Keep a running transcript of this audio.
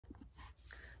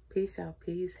Peace, y'all,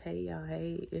 peace. Hey, y'all,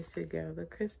 hey. It's your girl, the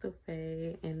Crystal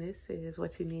Faye, and this is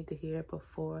what you need to hear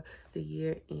before the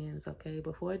year ends, okay?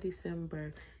 Before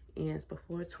December ends,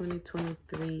 before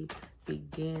 2023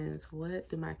 begins, what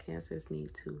do my Cancers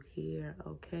need to hear,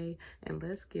 okay? And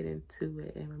let's get into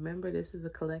it. And remember, this is a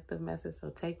collective message, so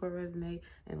take what resonates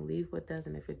and leave what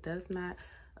doesn't. If it does not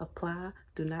apply,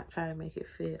 do not try to make it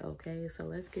fit, okay? So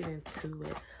let's get into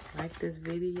it. Like this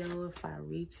video if I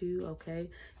reach you, okay?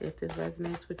 If this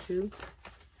resonates with you,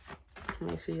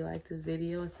 make sure you like this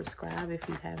video and subscribe if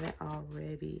you haven't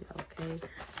already, okay?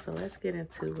 So let's get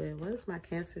into it. What does my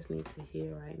Cancers need to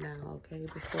hear right now, okay,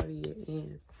 before the year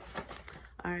ends?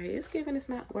 All right, it's given it's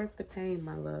not worth the pain,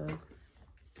 my love.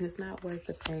 It's not worth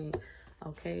the pain,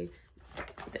 okay?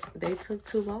 They took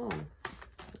too long.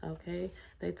 Okay,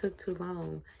 they took too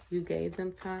long. You gave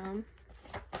them time,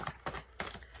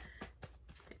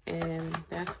 and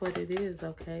that's what it is.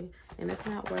 Okay, and it's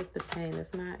not worth the pain.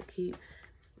 It's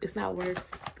not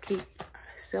worth keep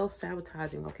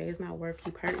self-sabotaging. Okay, it's not worth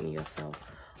keep hurting yourself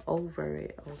over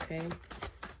it. Okay,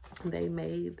 they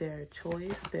made their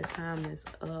choice. Their time is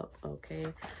up. Okay,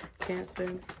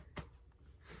 Cancer,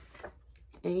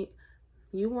 and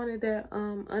you wanted their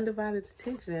undivided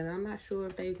attention, and I'm not sure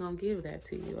if they're gonna give that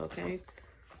to you, okay?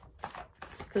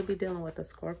 Could be dealing with a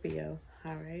Scorpio,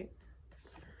 all right?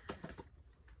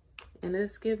 And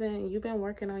it's given, you've been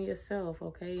working on yourself,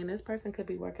 okay? And this person could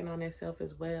be working on themselves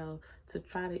as well to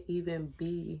try to even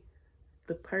be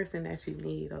the person that you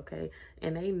need, okay?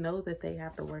 And they know that they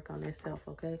have to work on themselves,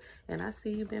 okay? And I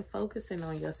see you've been focusing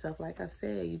on yourself. Like I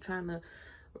said, you're trying to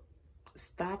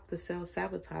stop the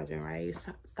self-sabotaging, right?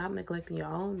 Stop neglecting your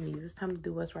own needs. It's time to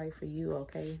do what's right for you,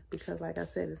 okay? Because like I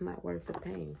said, it's not worth the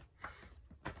pain.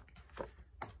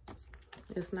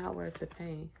 It's not worth the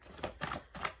pain.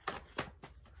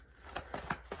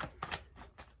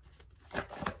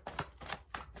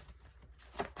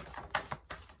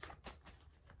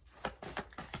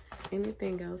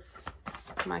 Anything else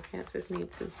my Cancers need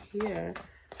to hear?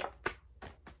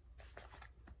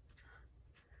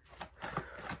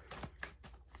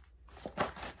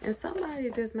 And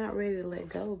somebody just not ready to let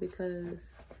go because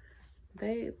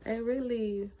they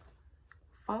really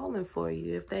falling for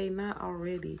you if they not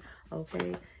already,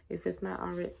 okay? If it's not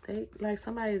already, they like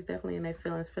somebody is definitely in their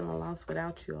feelings, feeling lost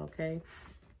without you, okay?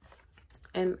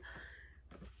 And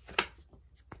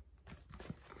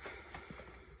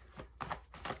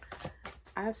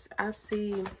I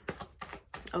see,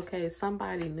 okay,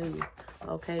 somebody new,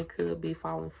 okay, could be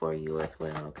falling for you as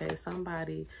well, okay?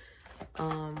 Somebody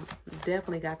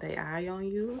definitely got their eye on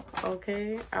you,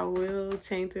 okay? I will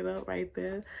change it up right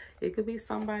there. It could be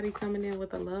somebody coming in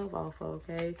with a love offer,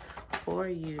 okay, for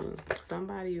you.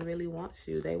 Somebody really wants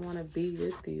you. They want to be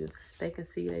with you. They can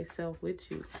see themselves with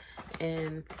you.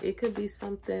 And it could be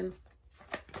something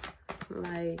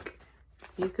like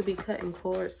you could be cutting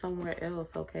cords somewhere else,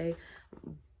 okay?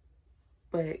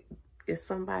 But it's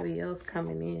somebody else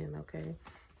coming in, okay?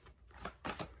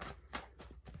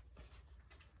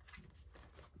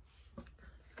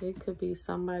 It could be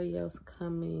somebody else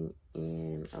coming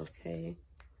in, okay?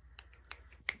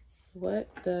 What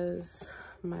does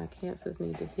my Cancers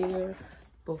need to hear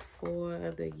before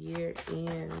the year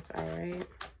ends, all right?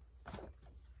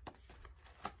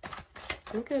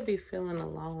 You could be feeling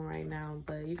alone right now,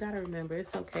 but you got to remember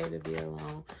it's okay to be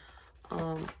alone.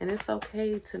 And it's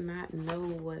okay to not know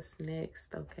what's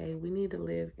next, okay? We need to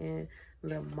live in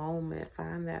the moment.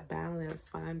 Find that balance.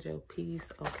 Find your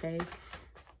peace, okay?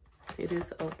 It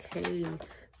is okay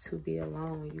to be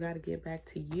alone. You got to get back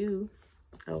to you,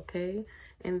 okay?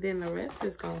 And then the rest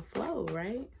is going to flow,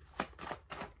 right?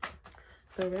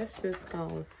 The rest is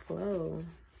going to flow.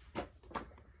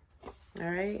 All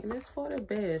right? And it's for the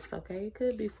best, okay? It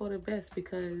could be for the best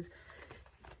because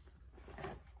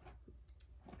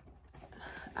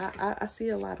I see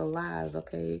a lot of lies,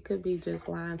 okay? It could be just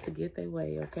lying to get their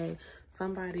way, okay?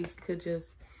 Somebody could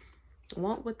just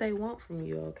want what they want from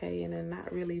you, okay? And then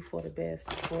not really for the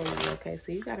best for you, okay?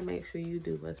 So you got to make sure you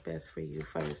do what's best for you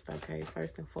first, okay?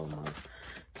 First and foremost,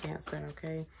 Cancer,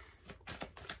 okay?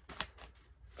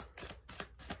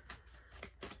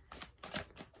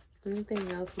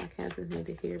 Anything else my Cancers need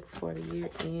to hear before the year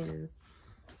ends?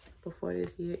 Before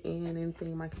this year ends,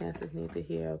 anything my Cancers need to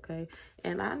hear, okay?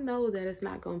 And I know that it's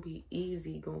not going to be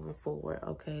easy going forward,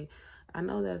 okay? I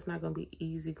know that it's not going to be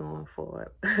easy going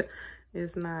forward.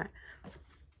 It's not.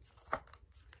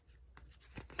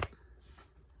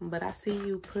 But I see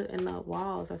you putting up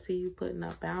walls. I see you putting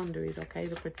up boundaries, okay,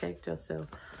 to protect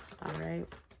yourself, all right?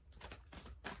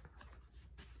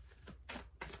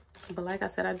 But like I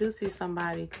said, I do see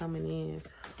somebody coming in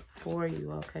for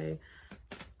you, okay?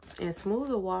 And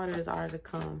smoother waters are to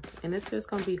come. And it's just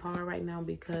going to be hard right now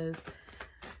because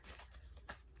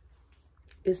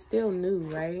it's still new,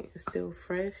 right? It's still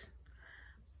fresh.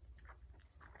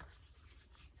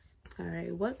 All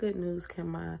right, what good news can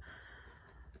my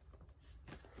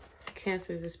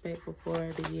Cancers expect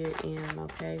before the year end,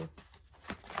 okay?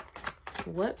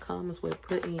 What comes with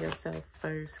putting yourself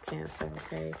first, Cancer,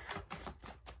 okay?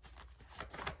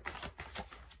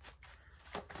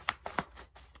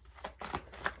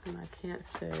 My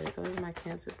Cancers, what do my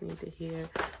Cancers need to hear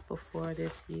before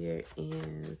this year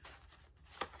ends?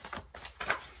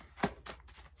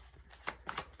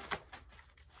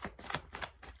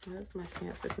 What does my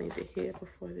Cancers need to hear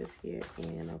before this year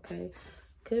ends, okay?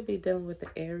 Could be dealing with the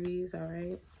Aries, all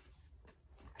right?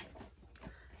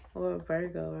 Or a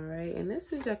Virgo, all right? And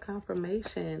this is your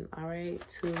confirmation, all right,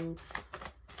 to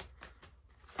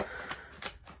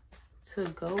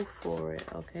go for it,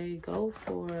 okay? Go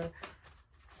for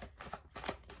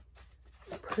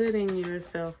putting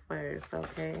yourself first,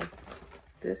 okay?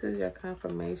 This is your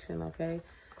confirmation, okay?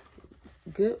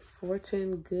 Good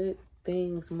fortune, good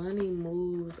things, money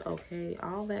moves, okay?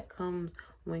 All that comes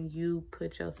when you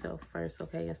put yourself first,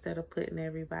 okay? Instead of putting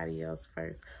everybody else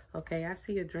first, okay? I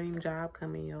see a dream job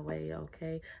coming your way,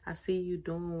 okay? I see you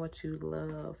doing what you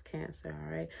love, Cancer,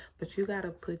 all right? But you got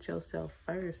to put yourself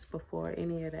first before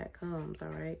any of that comes, all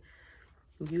right?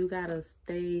 You got to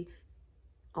stay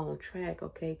on track,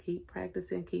 okay? Keep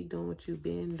practicing, keep doing what you've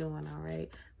been doing, all right?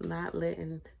 Not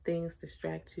letting things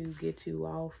distract you, get you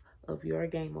off of your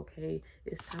game, okay?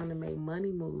 It's time to make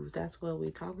money moves. That's what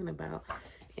we're talking about.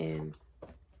 And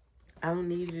I don't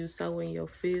need you sowing your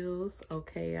feels,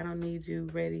 okay? I don't need you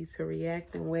ready to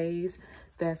react in ways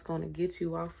that's going to get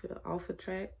you off a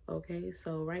track, okay?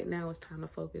 So right now it's time to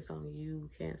focus on you,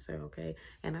 Cancer, okay?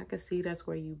 And I can see that's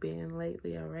where you've been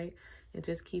lately, all right? And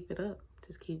just keep it up.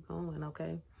 Just keep going,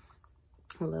 okay?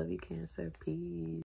 I love you, Cancer. Peace.